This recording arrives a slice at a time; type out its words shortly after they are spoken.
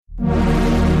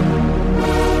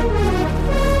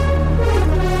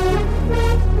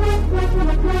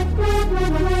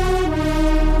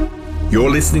You're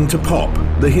listening to Pop,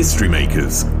 the History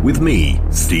Makers, with me,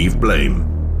 Steve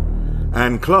Blame.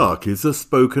 Anne Clark is a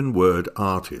spoken word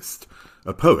artist,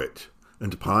 a poet,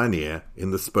 and pioneer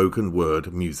in the spoken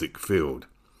word music field.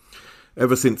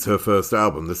 Ever since her first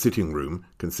album, The Sitting Room,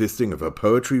 consisting of her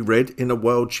poetry read in a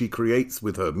world she creates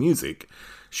with her music,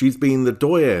 she's been the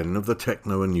doyenne of the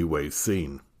techno and new wave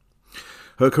scene.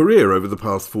 Her career over the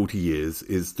past 40 years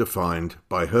is defined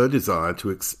by her desire to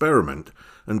experiment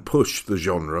and push the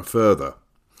genre further.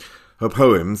 Her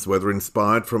poems, whether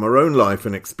inspired from her own life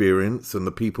and experience and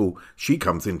the people she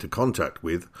comes into contact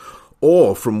with,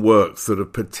 or from works that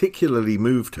have particularly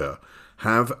moved her,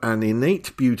 have an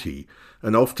innate beauty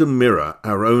and often mirror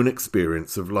our own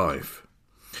experience of life.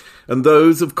 And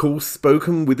those, of course,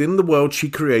 spoken within the world she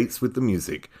creates with the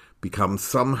music, become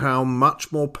somehow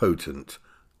much more potent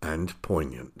and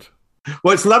poignant.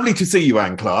 Well, it's lovely to see you,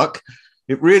 Anne Clark.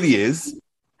 It really is.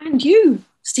 And you,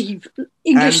 Steve.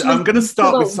 English. And I'm going to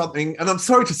start with something, and I'm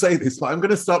sorry to say this, but I'm going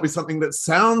to start with something that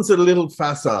sounds a little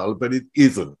facile, but it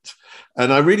isn't.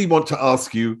 And I really want to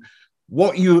ask you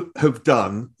what you have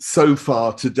done so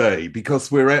far today,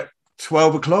 because we're at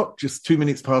 12 o'clock, just 2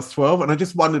 minutes past 12, and I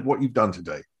just wondered what you've done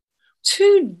today.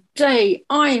 Today,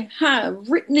 I have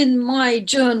written in my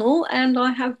journal and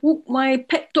I have walked my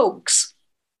pet dogs.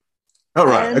 All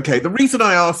right, okay. The reason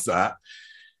I asked that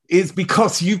is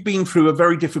because you've been through a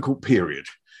very difficult period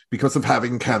because of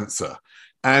having cancer.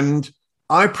 And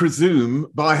I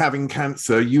presume by having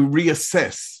cancer, you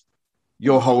reassess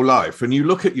your whole life and you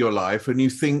look at your life and you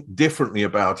think differently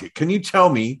about it. Can you tell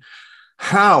me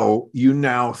how you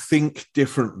now think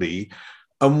differently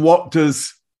and what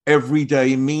does every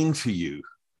day mean to you?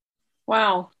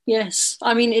 Wow, yes.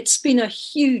 I mean, it's been a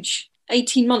huge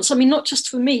 18 months. I mean, not just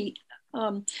for me.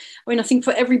 I think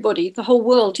for everybody, the whole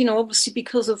world, obviously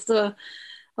because of the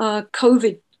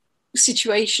COVID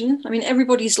situation. I mean,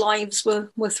 everybody's lives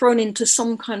were thrown into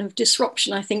some kind of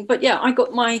disruption, I think. But yeah, I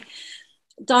got my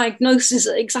diagnosis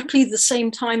at exactly the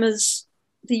same time as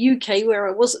the UK, where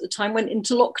I was at the time, went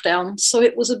into lockdown. So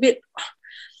it was it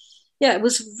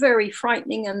was very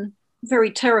frightening and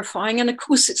very terrifying. And of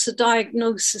course, it's a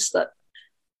diagnosis that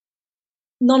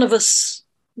none of us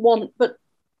want, but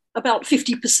about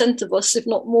 50% of us, if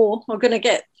not more, are going to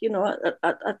get,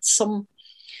 at some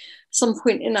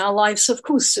point in our lives. So of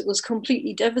course, it was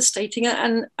completely devastating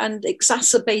and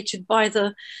exacerbated by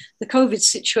the COVID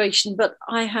situation. But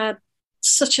I had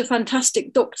such a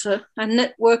fantastic doctor and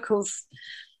network of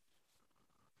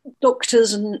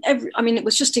doctors and it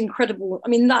was just incredible. I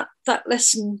mean, that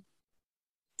lesson,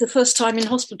 the first time in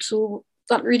hospital,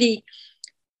 that really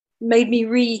made me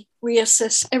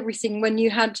reassess everything. When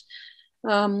you had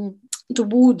the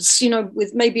wards,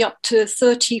 with maybe up to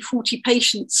 30, 40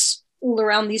 patients all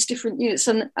around these different units,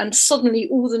 and suddenly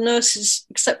all the nurses,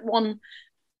 except one,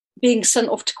 being sent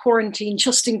off to quarantine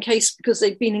just in case because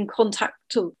they'd been in contact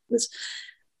with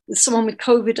someone with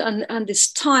COVID, and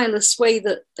this tireless way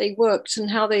that they worked and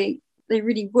how they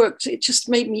really worked. It just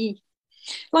made me,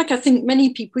 like I think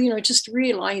many people, just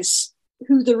realize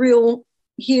who the real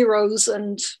heroes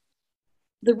and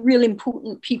the real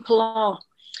important people are.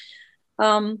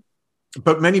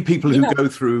 But many people who go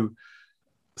through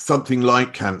something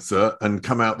like cancer and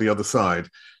come out the other side,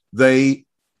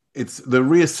 it's the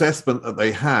reassessment that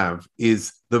they have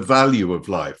is the value of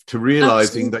life, to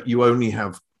realizing that you only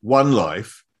have one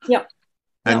life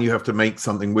and you have to make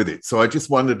something with it. So I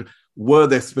just wondered, were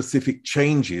there specific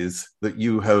changes that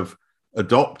you have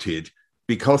adopted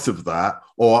because of that?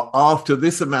 Or after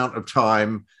this amount of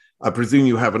time, I presume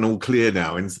you have an all clear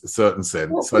now in a certain sense.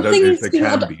 Well, I don't know if there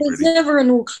can be. There's never an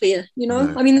all clear,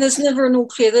 No. I mean, there's never an all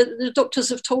clear. The doctors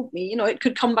have told me, it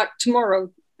could come back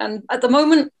tomorrow. And at the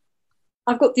moment,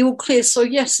 I've got the all clear. So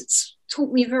yes, it's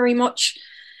taught me very much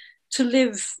to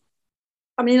live.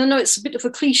 I mean, I know it's a bit of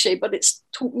a cliche, but it's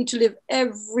taught me to live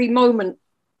every moment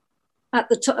at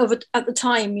the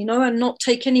time, and not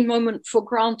take any moment for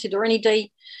granted or any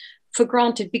day for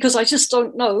granted, because I just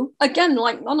don't know. Again,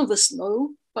 like none of us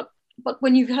know. But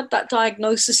when you've had that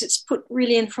diagnosis, it's put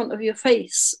really in front of your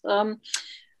face.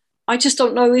 I just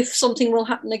don't know if something will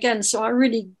happen again. So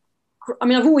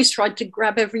I've always tried to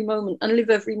grab every moment and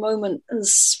live every moment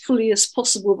as fully as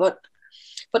possible,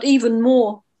 but even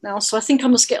more now. So I think I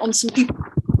must get on some people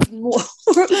more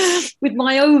with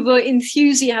my over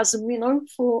enthusiasm,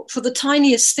 for the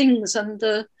tiniest things and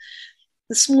the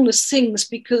smallest things,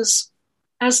 because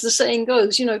as the saying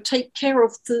goes, take care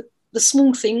of the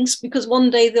small things, because one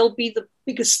day they'll be the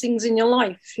biggest things in your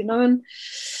life, and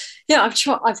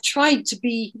I've tried to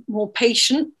be more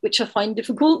patient, which I find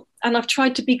difficult, and I've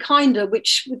tried to be kinder,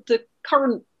 which with the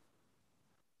current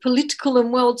political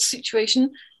and world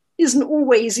situation isn't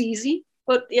always easy.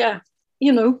 But yeah,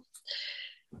 you know,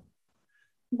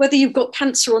 whether you've got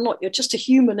cancer or not, you're just a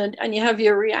human, and you have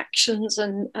your reactions.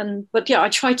 But yeah, I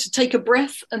try to take a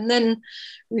breath and then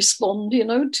respond, you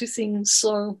know, to things.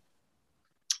 So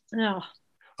yeah.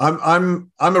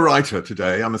 I'm a writer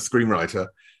today. I'm a screenwriter.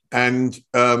 And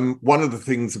one of the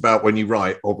things about when you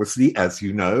write, obviously, as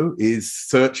you know, is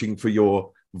searching for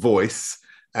your voice.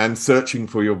 And searching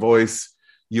for your voice,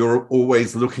 you're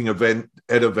always looking at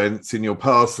events in your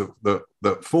past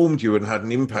that formed you and had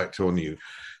an impact on you.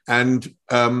 And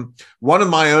one of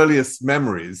my earliest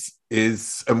memories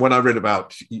is, and when I read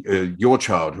about your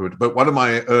childhood, but one of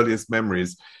my earliest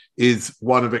memories is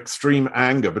one of extreme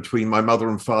anger between my mother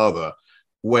and father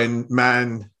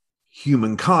when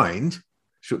humankind,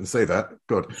 shouldn't say that,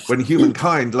 God, when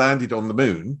humankind landed on the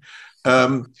moon.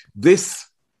 This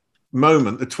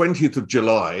moment, the 20th of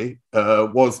July,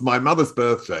 was my mother's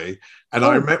birthday, and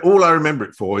all I remember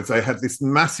it for is they had this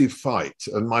massive fight,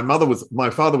 and my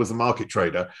father was a market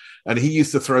trader, and he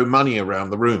used to throw money around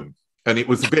the room, and it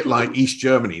was a bit like East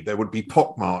Germany. There would be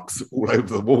pockmarks all over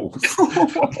the walls,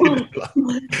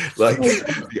 like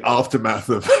the aftermath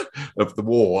of the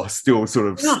war, still sort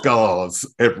of scars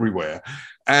everywhere,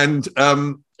 and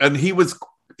he wasn't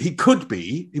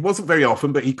very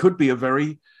often, but he could be a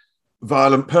very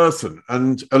violent person.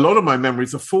 And a lot of my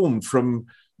memories are formed from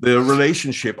the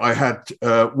relationship I had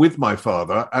with my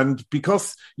father. And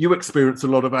because you experienced a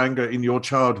lot of anger in your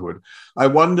childhood, I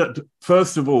wondered,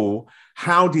 first of all,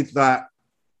 how did that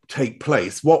take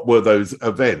place? What were those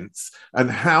events?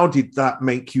 And how did that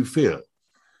make you feel?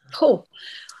 Oh,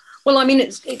 well, I mean,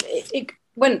 it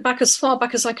went back as far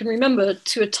back as I can remember,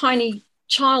 to a tiny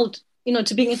child, you know,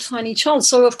 to being a tiny child.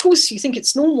 So of course you think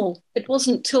it's normal. It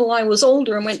wasn't till I was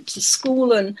older and went to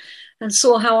school and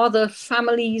saw how other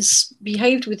families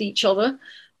behaved with each other,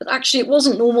 but actually it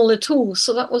wasn't normal at all.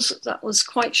 So that was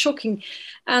quite shocking.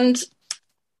 And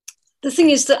the thing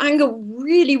is that anger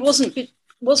really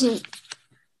wasn't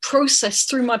processed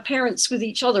through my parents with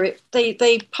each other.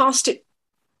 They passed it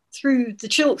through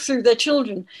their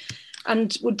children,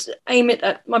 and would aim it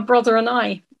at my brother and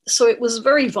I. So it was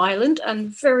very violent and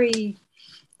very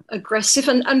aggressive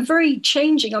and very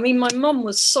changing. I mean, my mum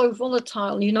was so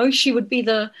volatile, you know. She would be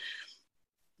the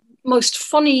most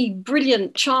funny,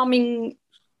 brilliant, charming,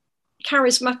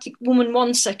 charismatic woman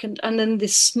one second, and then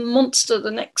this monster the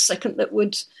next second that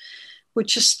would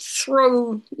just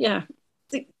throw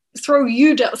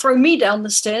me down the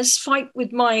stairs, fight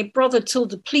with my brother till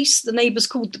the neighbors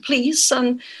called the police,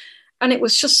 and it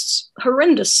was just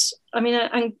horrendous. I mean,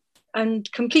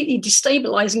 and completely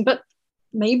destabilizing. But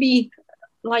maybe,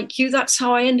 like you, that's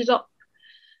how I ended up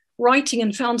writing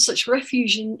and found such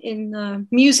refuge in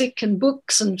music and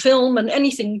books and film and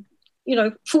anything. You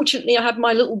know, fortunately, I had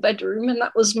my little bedroom, and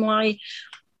that was my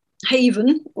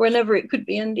haven whenever it could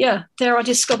be. And yeah, there I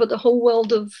discovered the whole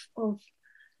world of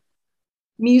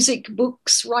music,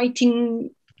 books, writing.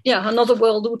 Yeah, another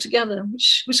world altogether,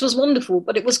 which was wonderful.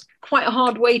 But it was quite a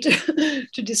hard way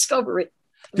to discover it.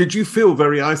 Did you feel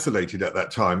very isolated at that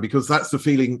time? Because that's the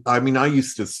feeling. I mean, I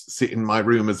used to sit in my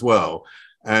room as well,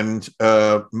 and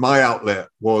my outlet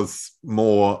was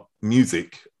more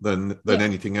music than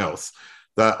anything else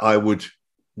that I would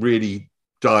really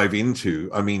dive into.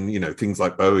 I mean, you know, things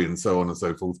like Bowie and so on and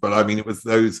so forth. But I mean, it was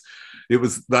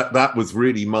that was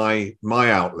really my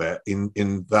outlet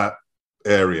in that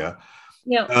area.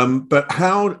 Yeah. But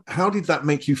how did that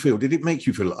make you feel? Did it make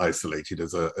you feel isolated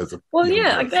as a well,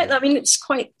 yeah, person? I bet. I mean, it's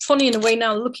quite funny in a way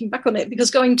now looking back on it, because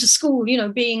going to school, you know,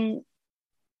 being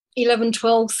 11,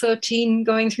 12, 13,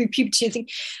 going through puberty, I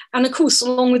think, and of course,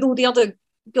 along with all the other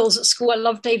girls at school, I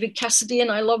loved David Cassidy,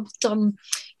 and I loved,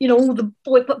 you know, all the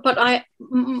boy. But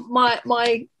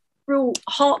my real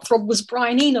heartthrob was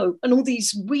Brian Eno and all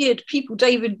these weird people,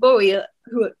 David Bowie,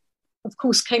 who, of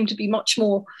course, came to be much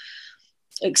more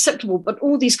acceptable, but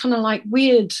all these kind of like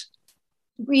weird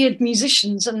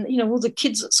musicians, and you know, all the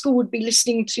kids at school would be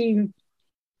listening to,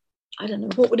 I don't know,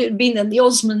 what would it have been then, the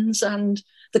Osmonds and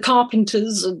the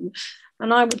Carpenters, and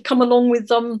I would come along with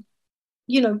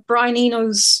you know, Brian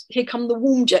Eno's Here Come the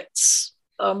Warm Jets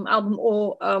album,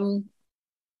 or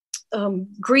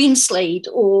Greenslade,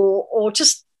 or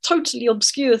just totally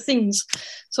obscure things.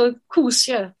 So of course,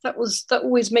 yeah, that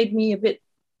always made me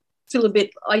feel a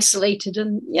bit isolated,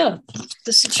 and yeah,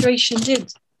 the situation did.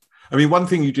 I mean, one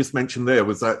thing you just mentioned there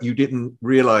was that you didn't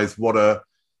realize what a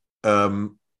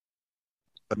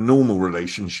normal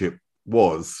relationship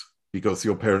was, because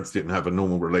your parents didn't have a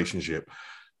normal relationship.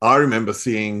 I remember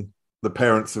seeing the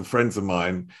parents of friends of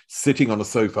mine sitting on a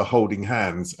sofa holding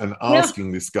hands and Yeah.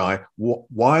 asking this guy,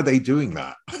 why are they doing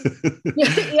that?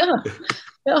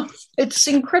 Yeah. It's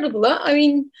incredible. I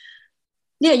mean,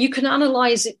 yeah, you can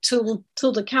analyze it till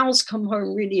the cows come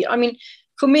home, really. I mean,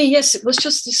 for me, yes, it was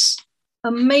just this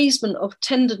amazement of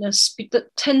tenderness,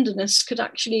 that tenderness could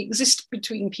actually exist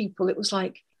between people. It was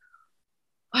like,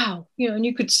 wow, and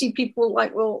you could see people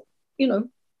like, well,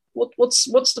 what's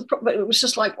the problem? It was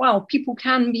just like, wow, people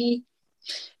can be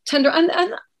tender. And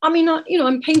I mean,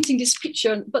 I'm painting this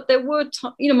picture, but there were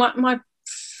my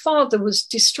father was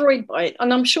destroyed by it,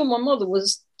 and I'm sure my mother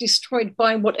was destroyed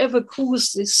by whatever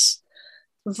caused this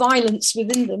violence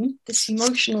within them, this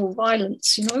emotional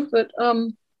violence, but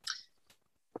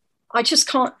I just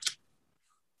can't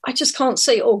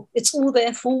say, oh, it's all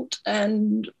their fault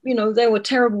and they were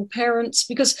terrible parents,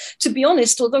 because to be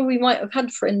honest, although we might have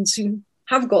had friends who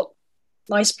have got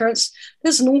nice parents,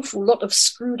 there's an awful lot of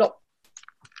screwed up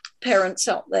parents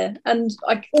out there. And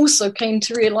I also came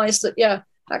to realize that, yeah,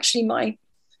 actually my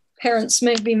parents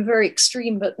may have been very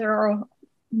extreme, but there are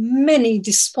many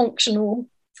dysfunctional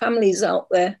families out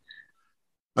there.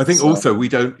 I think also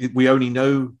we only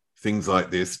know things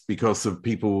like this because of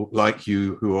people like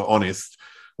you who are honest,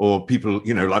 or people,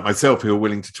 like myself, who are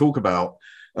willing to talk about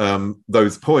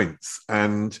those points.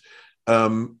 And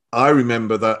I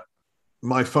remember that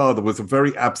my father was a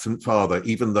very absent father,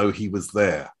 even though he was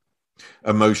there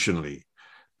emotionally.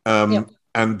 And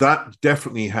that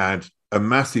definitely had a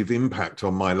massive impact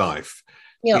on my life,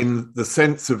 in the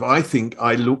sense of, I think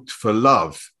I looked for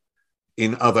love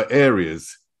in other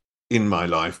areas in my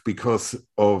life because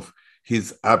of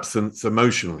his absence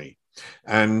emotionally.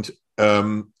 And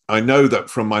I know that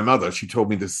from my mother, she told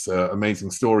me this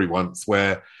amazing story once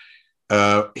where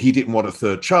he didn't want a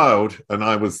third child and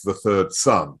I was the third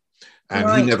son. And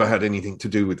he never had anything to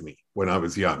do with me when I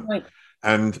was young. Right.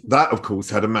 And that, of course,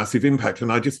 had a massive impact.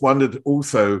 And I just wondered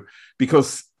also,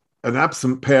 because an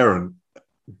absent parent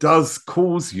does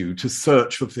cause you to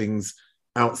search for things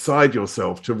outside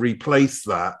yourself to replace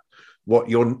that, what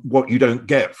you don't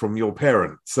get from your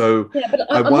parent. So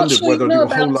I wondered whether your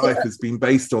whole life has been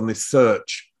based on this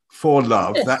search for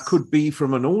love. Yes. That could be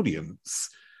from an audience,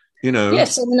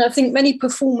 Yes, I mean, I think many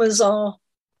performers are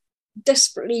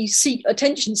desperately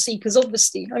attention seekers,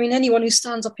 obviously. I mean, anyone who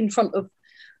stands up in front of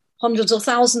hundreds or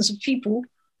thousands of people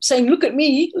saying, look at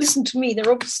me, listen to me,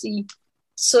 they're obviously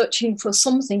searching for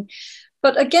something.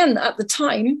 But again, at the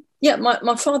time,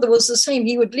 my father was the same.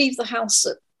 He would leave the house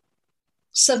at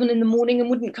 7 a.m. and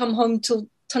wouldn't come home till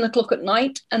 10 o'clock at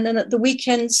night. And then at the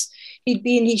weekends, he'd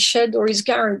be in his shed or his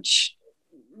garage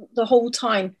the whole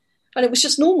time. And it was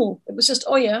just normal. It was just,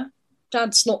 oh yeah,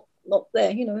 dad's not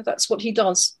there. That's what he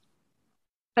does.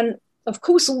 And of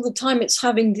course, all the time it's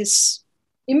having this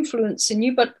influence in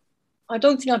you, but I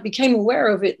don't think I became aware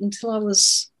of it until I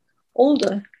was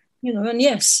older, and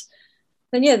yes.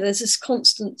 And yeah, there's this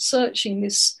constant searching,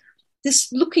 this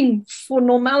looking for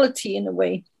normality in a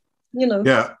way,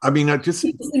 Yeah, I mean, I just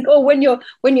people think, oh, when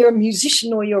you're a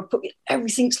musician or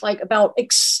everything's like about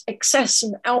excess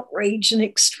and outrage and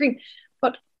extreme,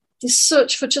 but this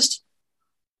search for just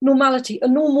normality, a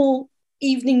normal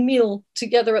evening meal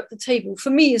together at the table, for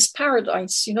me is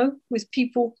paradise, with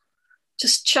people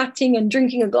just chatting and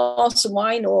drinking a glass of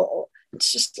wine, or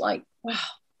it's just like, wow,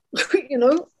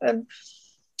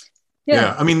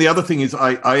 Yeah, I mean, the other thing is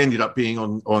I ended up being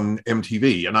on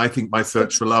MTV, and I think my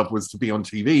search for love was to be on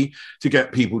TV to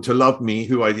get people to love me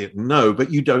who I didn't know,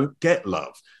 but you don't get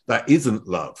love. That isn't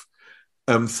love.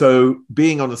 So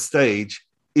being on a stage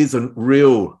isn't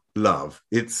real love.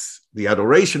 It's the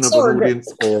adoration of an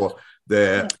audience or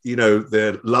their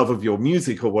love of your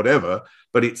music or whatever,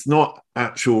 but it's not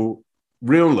actual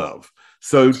real love.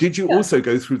 So did you also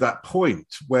go through that point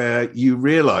where you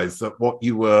realized that what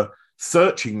you were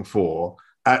searching for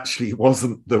actually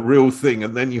wasn't the real thing,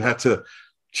 and then you had to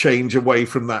change away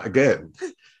from that again?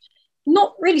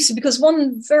 Not really, so because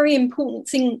one very important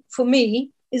thing for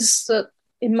me is that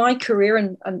in my career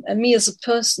and me as a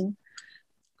person,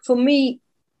 for me,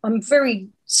 I'm very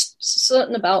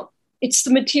certain about it's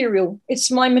the material. It's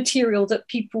my material that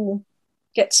people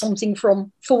get something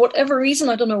from, for whatever reason.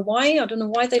 I don't know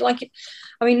why they like it.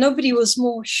 I mean, nobody was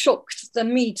more shocked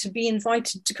than me to be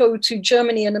invited to go to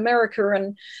Germany and America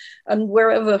and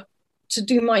wherever to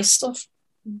do my stuff,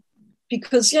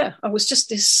 because I was just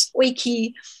this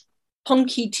wakey,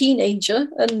 punky teenager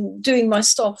and doing my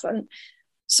stuff. And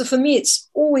so for me, it's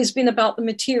always been about the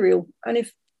material. And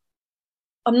if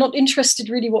I'm not interested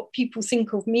really what people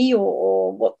think of me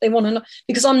or what they want to know,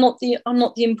 because I'm not the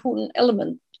important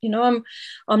element. I'm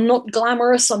not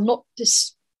glamorous. I'm not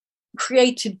this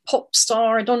created pop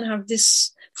star. I don't have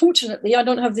this. fortunately, I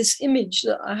don't have this image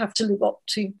that I have to live up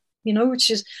to, which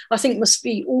is, I think, must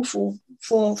be awful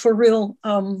for real,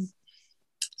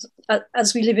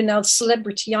 as we live in now,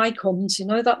 celebrity icons,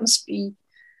 that must be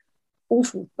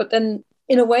awful. But then,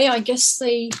 in a way, I guess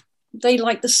they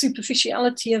like the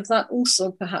superficiality of that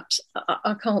also, perhaps.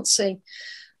 I can't say.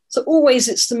 So always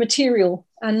it's the material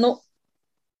and not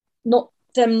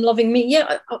them loving me.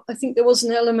 Yeah, I think there was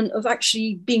an element of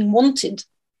actually being wanted,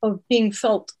 of being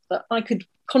felt that I could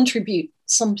contribute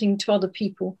something to other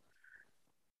people.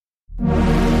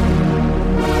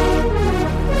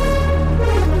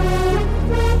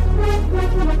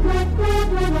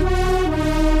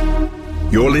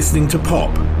 You're listening to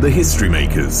Pop, The History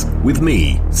Makers, with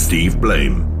me, Steve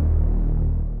Blame.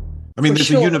 I mean,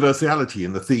 there's a universality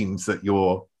in the themes that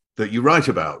you write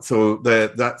about. So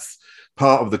that's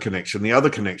part of the connection. The other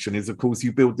connection is, of course,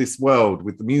 you build this world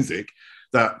with the music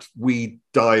that we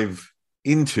dive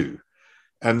into.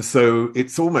 And so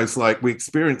it's almost like we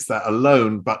experience that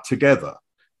alone, but together.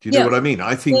 Do you know what I mean?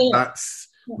 I think that's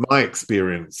my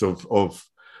experience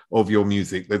of your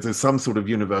music. There's some sort of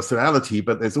universality,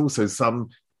 but there's also some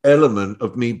element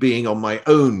of me being on my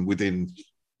own within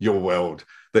your world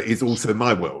that is also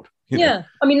my world. I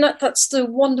mean, that's the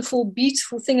wonderful,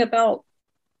 beautiful thing about,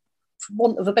 for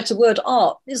want of a better word,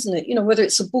 art, isn't it? Whether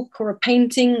it's a book or a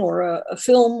painting or a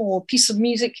film or a piece of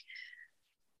music.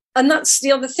 And that's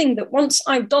the other thing, that once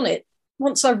I've done it,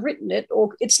 once I've written it,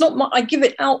 or it's not I give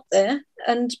it out there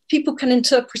and people can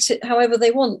interpret it however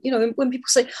they want. When people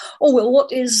say, oh, well,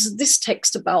 what is this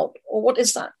text about? Or what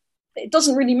is that? It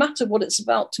doesn't really matter what it's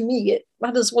about to me. It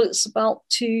matters what it's about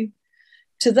to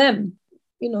them,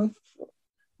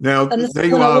 Now, there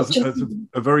you are as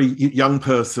a very young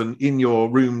person in your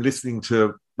room listening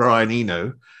to Brian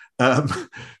Eno.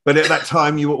 But at that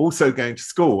time, you were also going to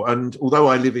school. And although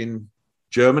I live in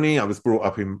Germany, I was brought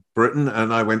up in Britain,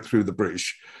 and I went through the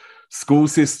British school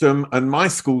system. And my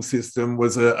school system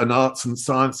was an arts and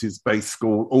sciences based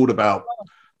school, all about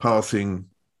passing,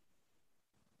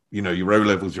 your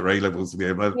O-levels, your A-levels, the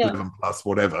 11 plus,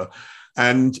 whatever.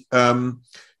 And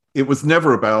it was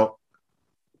never about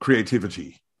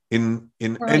creativity in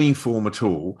any form at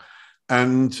all.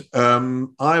 And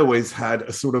I always had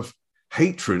a sort of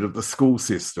hatred of the school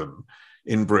system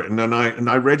in Britain. And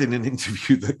I read in an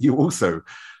interview that you also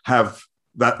have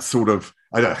that sort of,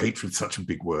 I know hatred's such a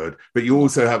big word, but you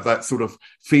also have that sort of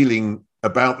feeling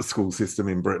about the school system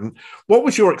in Britain. What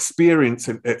was your experience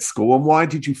at school, and why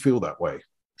did you feel that way?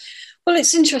 Well,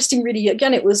 it's interesting, really.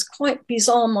 Again, it was quite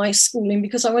bizarre, my schooling,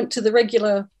 because I went to the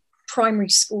regular primary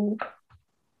school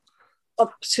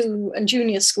up to and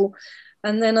junior school.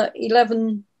 And then at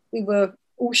 11, we were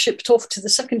all shipped off to the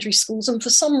secondary schools. And for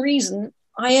some reason,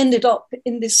 I ended up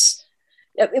in this,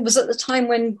 it was at the time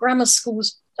when grammar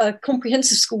schools,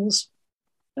 comprehensive schools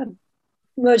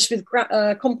merged with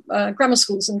grammar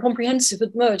schools, and comprehensive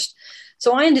had merged.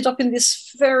 So I ended up in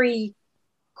this very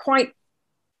quite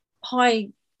high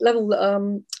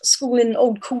level school in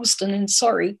Old Coulsdon in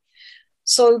Surrey.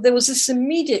 So there was this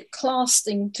immediate class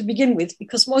thing to begin with,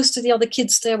 because most of the other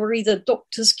kids there were either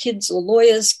doctors' kids or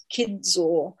lawyers' kids,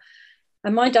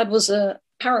 and my dad was a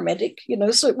paramedic,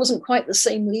 so it wasn't quite the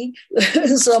same league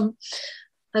as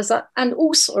that. And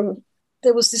also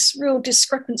there was this real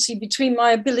discrepancy between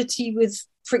my ability with,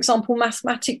 for example,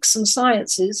 mathematics and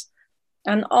sciences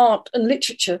and art and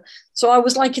literature. So I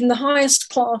was like in the highest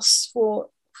class for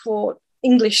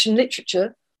English and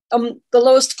literature, the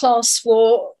lowest class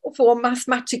for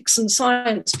mathematics and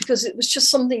science, because it was just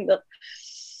something that,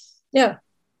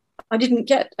 I didn't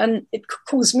get. And it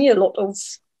caused me a lot of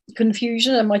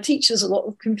confusion, and my teachers a lot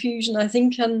of confusion, I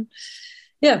think. And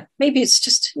maybe it's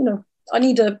just, I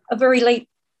need a very late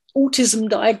autism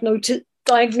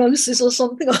diagnosis or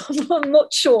something. I'm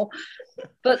not sure.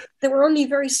 But there were only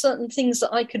very certain things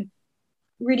that I could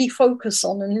really focus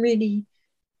on and really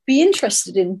be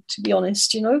interested in, to be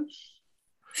honest,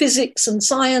 physics and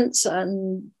science,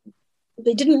 and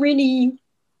they didn't really,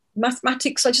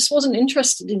 mathematics, I just wasn't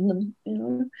interested in them.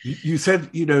 You said,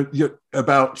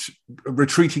 about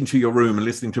retreating to your room and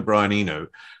listening to Brian Eno.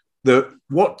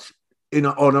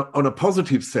 On a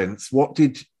positive sense, what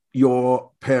did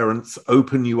your parents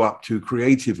open you up to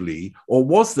creatively, or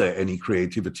was there any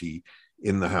creativity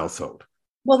in the household?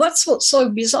 Well, that's what's so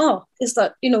bizarre, is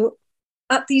that,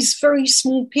 at these very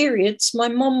small periods, my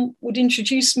mum would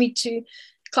introduce me to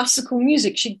classical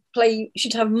music. She'd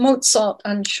have Mozart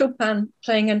and Chopin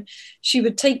playing, and she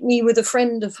would take me with a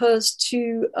friend of hers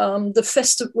to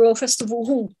the Royal Festival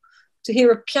Hall to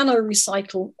hear a piano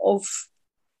recital of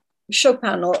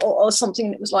Chopin or something.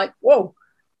 And it was like, whoa,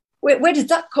 where did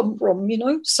that come from?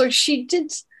 So she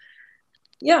did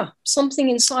yeah, something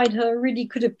inside her really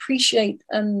could appreciate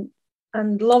and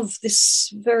love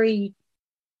this very,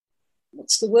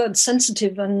 what's the word,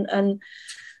 sensitive and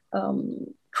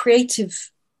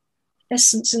creative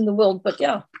essence in the world. But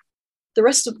yeah, the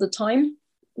rest of the time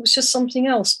it was just something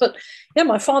else. But yeah,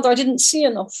 my father, I didn't see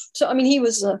enough. I mean,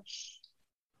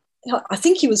 I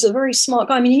think he was a very smart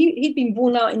guy. I mean, he'd been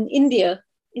born out in India,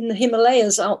 in the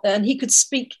Himalayas out there, and he could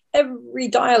speak every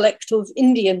dialect of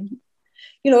Indian.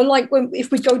 Like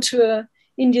if we go to a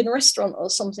Indian restaurant or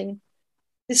something,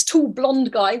 this tall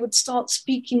blonde guy would start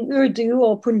speaking Urdu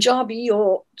or Punjabi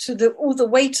or to all the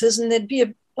waiters, and there'd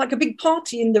be like a big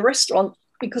party in the restaurant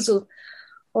because of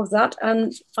that.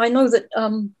 And I know that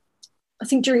I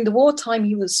think during the wartime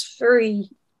he was very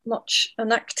much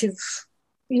an active,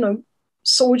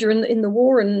 soldier in the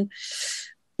war, and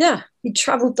yeah, he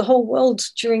traveled the whole world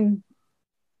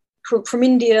from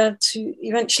India to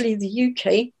eventually the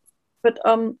UK, but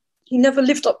he never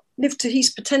lived to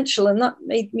his potential, and that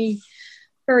made me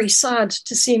very sad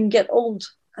to see him get old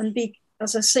and be,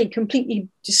 as I say, completely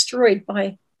destroyed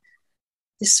by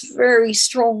this very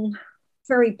strong,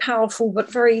 very powerful,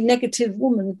 but very negative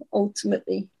woman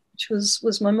ultimately, which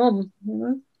was my mom.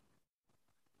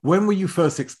 When were you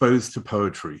first exposed to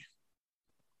poetry?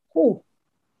 Oh,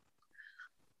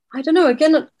 I don't know.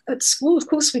 Again, at school, of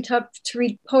course, we'd have to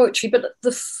read poetry, but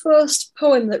the first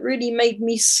poem that really made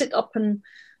me sit up and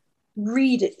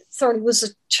read it thoroughly was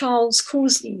a Charles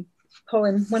Causley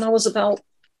poem when I was about,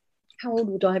 how old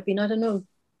would I have been? I don't know,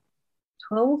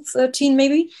 12, 13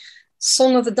 maybe.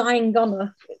 Song of a Dying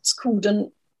Gunner, it's called.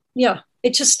 And yeah,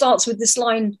 it just starts with this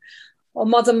line, "Oh,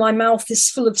 mother, my mouth is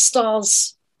full of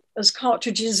stars as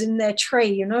cartridges in their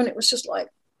tray," and it was just like,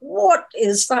 what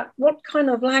is that? What kind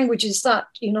of language is that?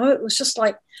 It was just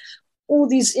like all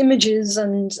these images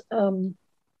and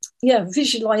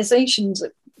visualizations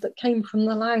that came from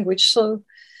the language. So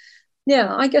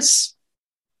yeah, I guess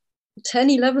 10,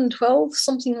 11, 12,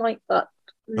 something like that.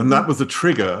 Really. And that was a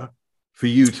trigger for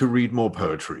you to read more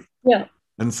poetry. Yeah.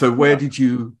 And so where did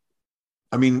you,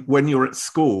 I mean, when you're at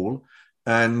school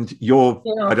and you're,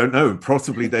 I don't know,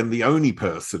 possibly then the only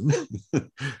person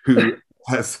who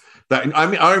has that. I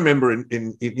mean, I remember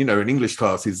in English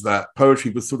classes that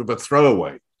poetry was sort of a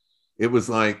throwaway. It was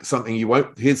like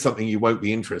here's something you won't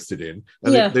be interested in.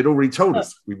 And they'd already told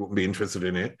us we wouldn't be interested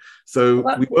in it. So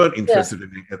we weren't interested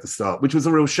in it at the start, which was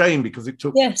a real shame because it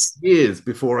took years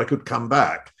before I could come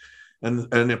back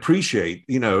and appreciate,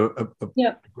 a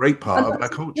great part of our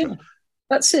culture. Yeah.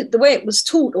 That's it. The way it was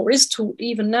taught, or is taught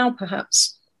even now,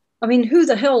 perhaps. I mean, who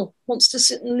the hell wants to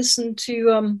sit and listen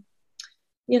to,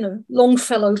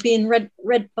 Longfellow being read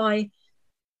by,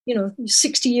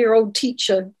 60-year-old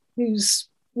teacher who's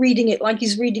reading it like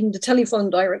he's reading the telephone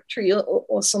directory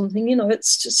or something.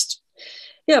 It's just,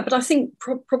 but I think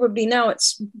probably now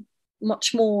it's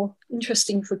much more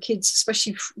interesting for kids,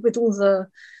 especially with all the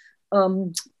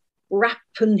rap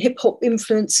and hip hop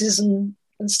influences and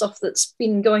stuff that's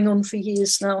been going on for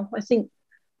years now. I think,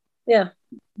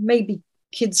 maybe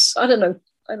kids, I don't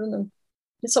know.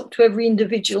 It's up to every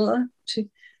individual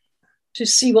to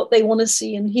see what they want to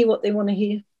see and hear what they want to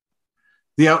hear.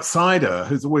 The Outsider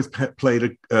has always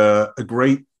played a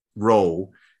great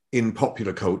role in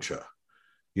popular culture.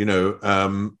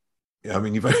 I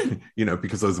mean, you've,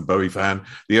 because I was a Bowie fan,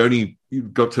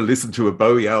 you've got to listen to a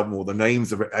Bowie album or the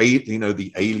names of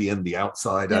the Alien, the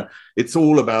Outsider. Yeah. It's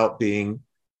all about being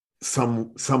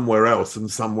somewhere else and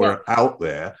somewhere out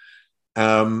there.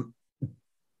 Do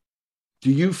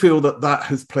you feel that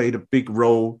has played a big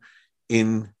role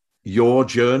in your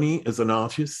journey as an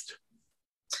artist?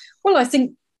 Well, I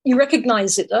think you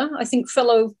recognize it. I think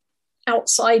fellow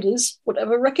outsiders,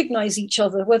 whatever, recognize each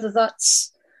other, whether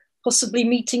that's possibly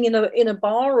meeting in a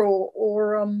bar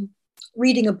or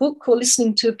reading a book or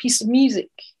listening to a piece of music.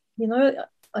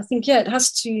 I think, it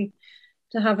has to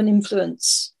have an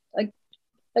influence.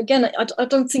 I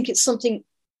don't think it's something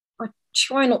I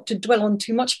try not to dwell on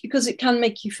too much because it can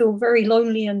make you feel very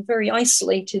lonely and very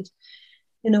isolated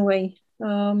in a way.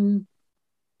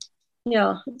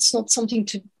 It's not something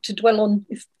to dwell on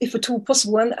if at all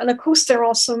possible. And of course, there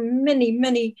are so many,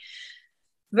 many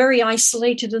very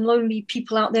isolated and lonely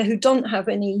people out there who don't have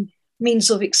any means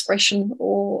of expression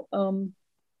or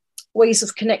ways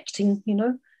of connecting,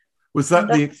 Was that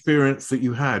the experience that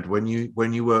you had when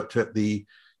you worked at the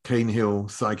Cane Hill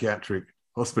Psychiatric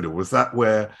Hospital? Was that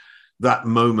where that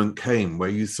moment came where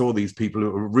you saw these people who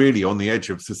were really on the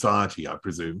edge of society, I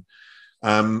presume?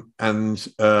 And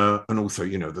also,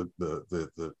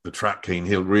 the track Cane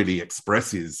Hill really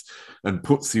expresses and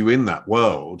puts you in that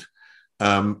world.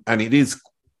 And it is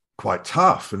quite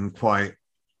tough and quite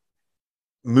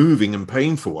moving and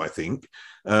painful, I think.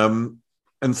 And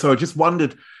so I just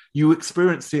wondered, you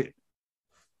experienced it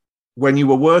when you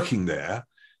were working there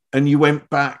and you went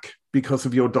back because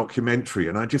of your documentary.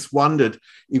 And I just wondered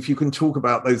if you can talk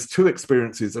about those two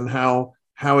experiences and how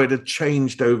it had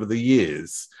changed over the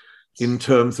years in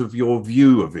terms of your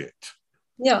view of it.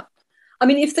 Yeah. I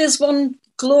mean, if there's one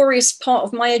glorious part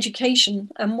of my education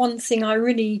and one thing I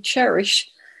really cherish,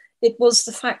 it was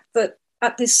the fact that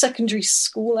at this secondary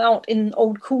school out in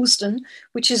Old Coulsdon,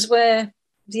 which is where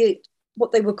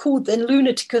what they were called then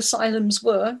lunatic asylums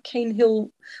were, Cane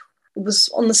Hill was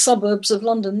on the suburbs of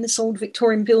London, this old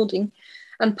Victorian building.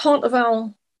 And part of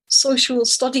our social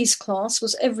studies class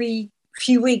was every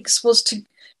few weeks was to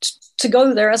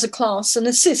go there as a class and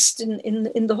assist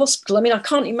in the hospital. I mean, I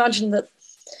can't imagine that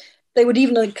they would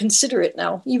even consider it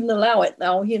now, even allow it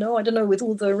now, I don't know, with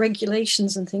all the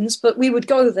regulations and things, but we would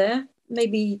go there,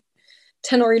 maybe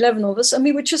 10 or 11 of us, and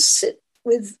we would just sit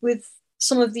with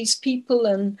some of these people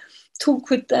and talk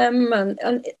with them,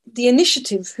 and the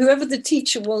initiative, whoever the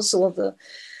teacher was or the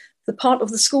part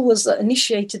of the school was that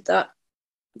initiated that,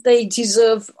 they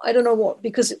deserve, I don't know what,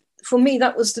 because for me,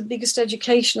 that was the biggest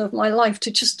education of my life,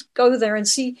 to just go there and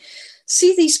see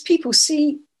these people,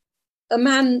 see a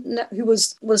man who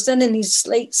was then in his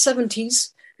late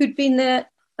 70s, who'd been there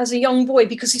as a young boy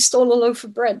because he stole a loaf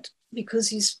of bread because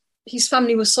his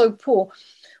family was so poor,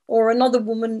 or another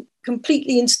woman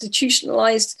completely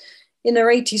institutionalized in her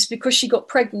 80s because she got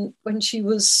pregnant when she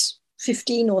was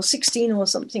 15 or 16 or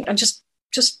something, and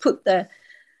just put there.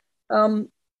 And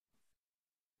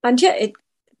yet,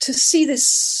 to see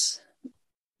this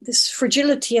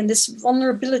fragility and this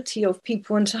vulnerability of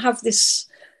people, and to have this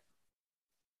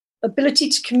ability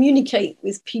to communicate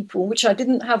with people, which I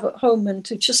didn't have at home, and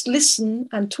to just listen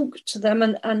and talk to them,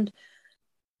 and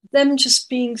them just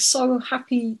being so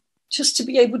happy just to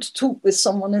be able to talk with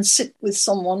someone and sit with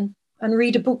someone and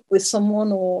read a book with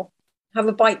someone or have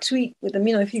a bite to eat with them,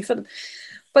 if you felt.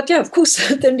 But yeah, of course,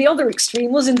 then the other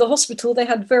extreme was in the hospital. They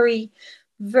had very,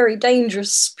 very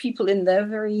dangerous people in there,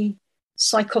 very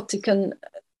psychotic, and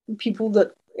people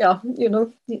that,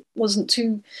 it wasn't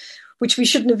too, which we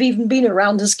shouldn't have even been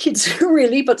around as kids,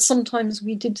 really, but sometimes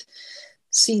we did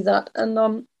see that.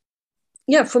 And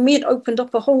for me, it opened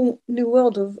up a whole new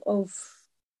world of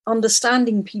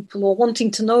understanding people or wanting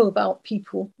to know about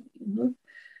people.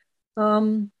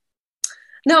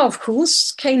 Now, of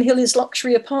course, Cane Hill is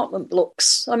luxury apartment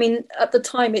blocks. I mean, at the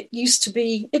time, it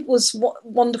was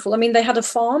wonderful. I mean, they had a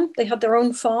farm. They had their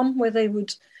own farm where they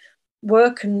would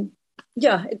work. And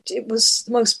it was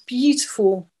the most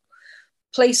beautiful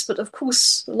place. But of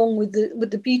course, along with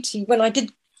the beauty, when I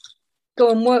did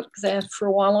go and work there for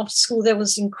a while after school, there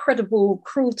was incredible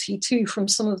cruelty too from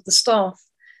some of the staff.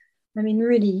 I mean,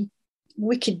 really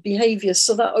wicked behaviour.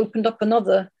 So that opened up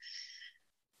another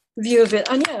view of it.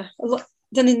 And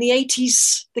then in the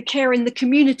 80s, the Care in the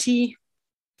Community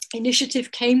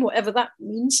initiative came, whatever that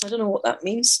means. I don't know what that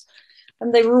means.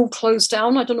 And they were all closed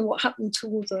down. I don't know what happened to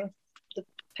all the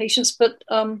patients. But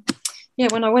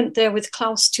when I went there with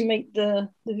Klaus to make the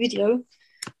video,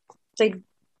 they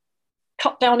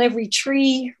cut down every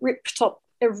tree, ripped up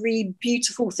every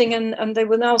beautiful thing, and they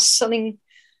were now selling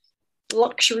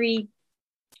luxury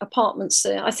apartments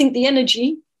there. I think the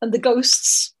energy and the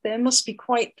ghosts there must be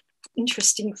quite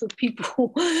interesting for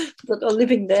people that are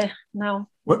living there now.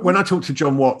 When I talked to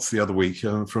John Watts the other week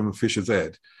from Fisher's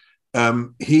Ed,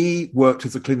 he worked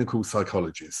as a clinical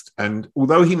psychologist, and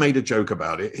although he made a joke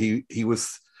about it, he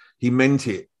meant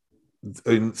it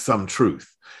in some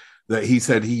truth. That he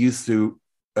said he used to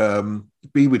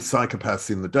be with psychopaths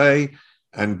in the day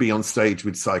and be on stage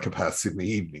with psychopaths in the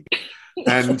evening.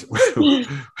 And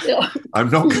I'm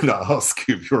not going to ask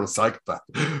you if you're a psychopath,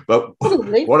 but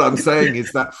what I'm saying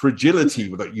is that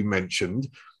fragility that you mentioned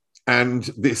and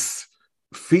this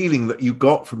feeling that you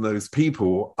got from those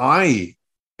people, I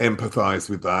empathize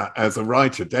with that as a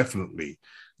writer, definitely,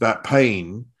 that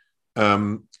pain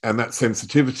and that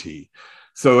sensitivity.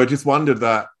 So I just wondered,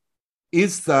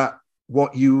 is that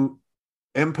what you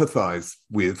empathize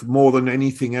with more than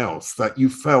anything else, that you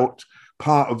felt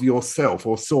part of yourself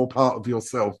or saw part of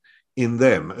yourself in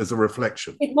them as a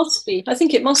reflection? It must be. I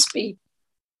think it must be,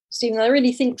 Stephen. I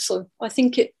really think so. I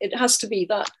think it has to be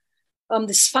that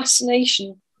this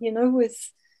fascination,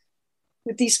 with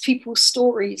these people's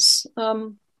stories.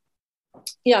 I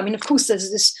mean, of course,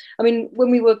 there's this. I mean, when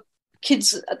we were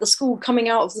kids at the school, coming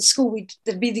out of the school,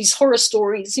 there'd be these horror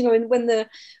stories, and when the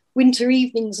winter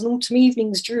evenings and autumn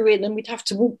evenings drew in, and we'd have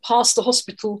to walk past the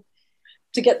hospital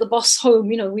to get the bus home,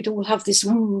 we'd all have this,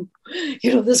 there's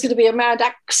going to be a mad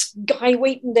axe guy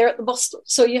waiting there at the bus stop.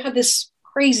 So you had this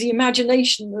crazy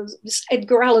imagination. There's this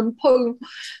Edgar Allan Poe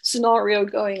scenario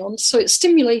going on. So it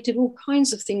stimulated all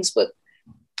kinds of things, but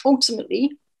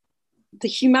ultimately the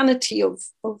humanity of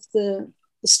the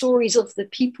stories of the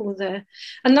people there.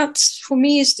 And that's, for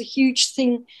me, is the huge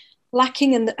thing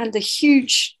lacking, and the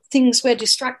huge things we're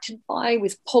distracted by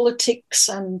with politics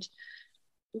and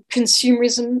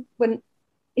consumerism, when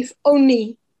if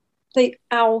only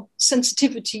our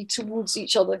sensitivity towards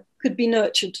each other could be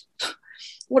nurtured,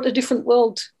 what a different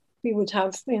world we would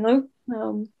have,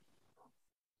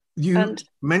 You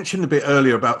mentioned a bit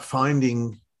earlier about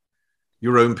finding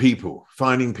your own people,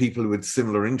 finding people with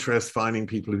similar interests, finding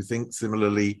people who think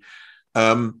similarly.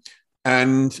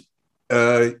 And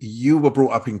you were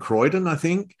brought up in Croydon, I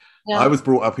think. Yeah. I was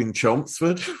brought up in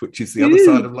Chelmsford, which is the other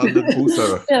side of London.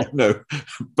 Also,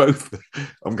 both,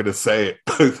 I'm going to say it,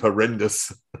 both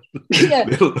horrendous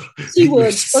little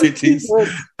cities.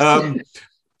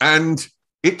 And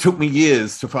it took me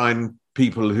years to find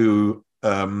people who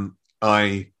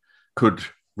I could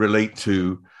relate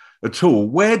to at all.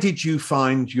 Where did you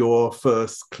find your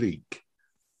first clique?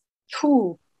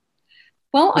 Cool.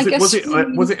 Well, was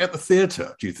it at the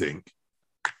theatre, do you think?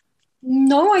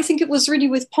 No, I think it was really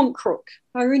with punk rock.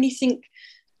 I really think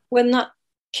when that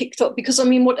kicked up, because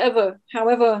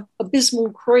however abysmal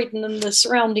Croydon and the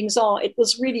surroundings are, it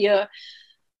was really a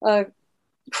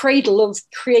cradle of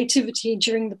creativity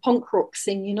during the punk rock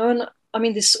thing, and I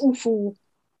mean, this awful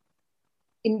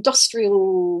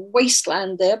industrial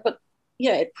wasteland there, but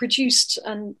yeah, it produced,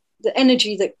 and the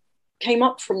energy that came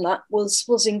up from that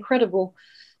was incredible.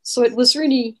 So it was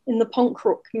really in the punk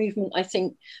rock movement, I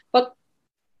think. But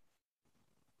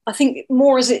I think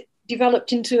more as it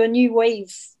developed into a new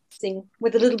wave thing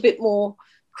with a little bit more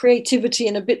creativity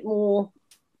and a bit more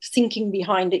thinking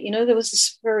behind it. There was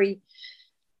this very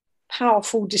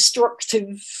powerful,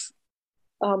 destructive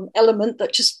element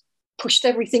that just pushed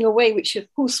everything away, which,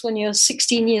 of course, when you're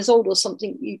 16 years old or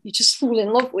something, you just fall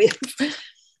in love with.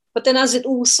 But then as it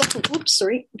all settled,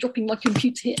 dropping my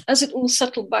computer here, as it all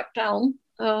settled back down,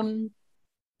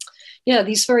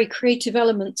 these very creative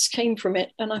elements came from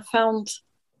it. And I found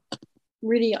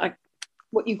really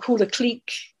what you call a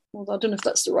clique, well, I don't know if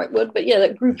that's the right word, but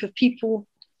that group of people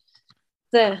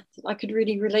there that I could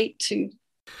really relate to.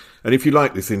 And if you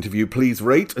like this interview, please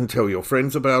rate and tell your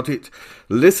friends about it,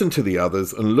 listen to the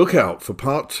others, and look out for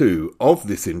part 2 of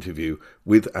this interview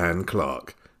with Anne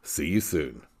Clark. See you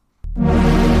soon.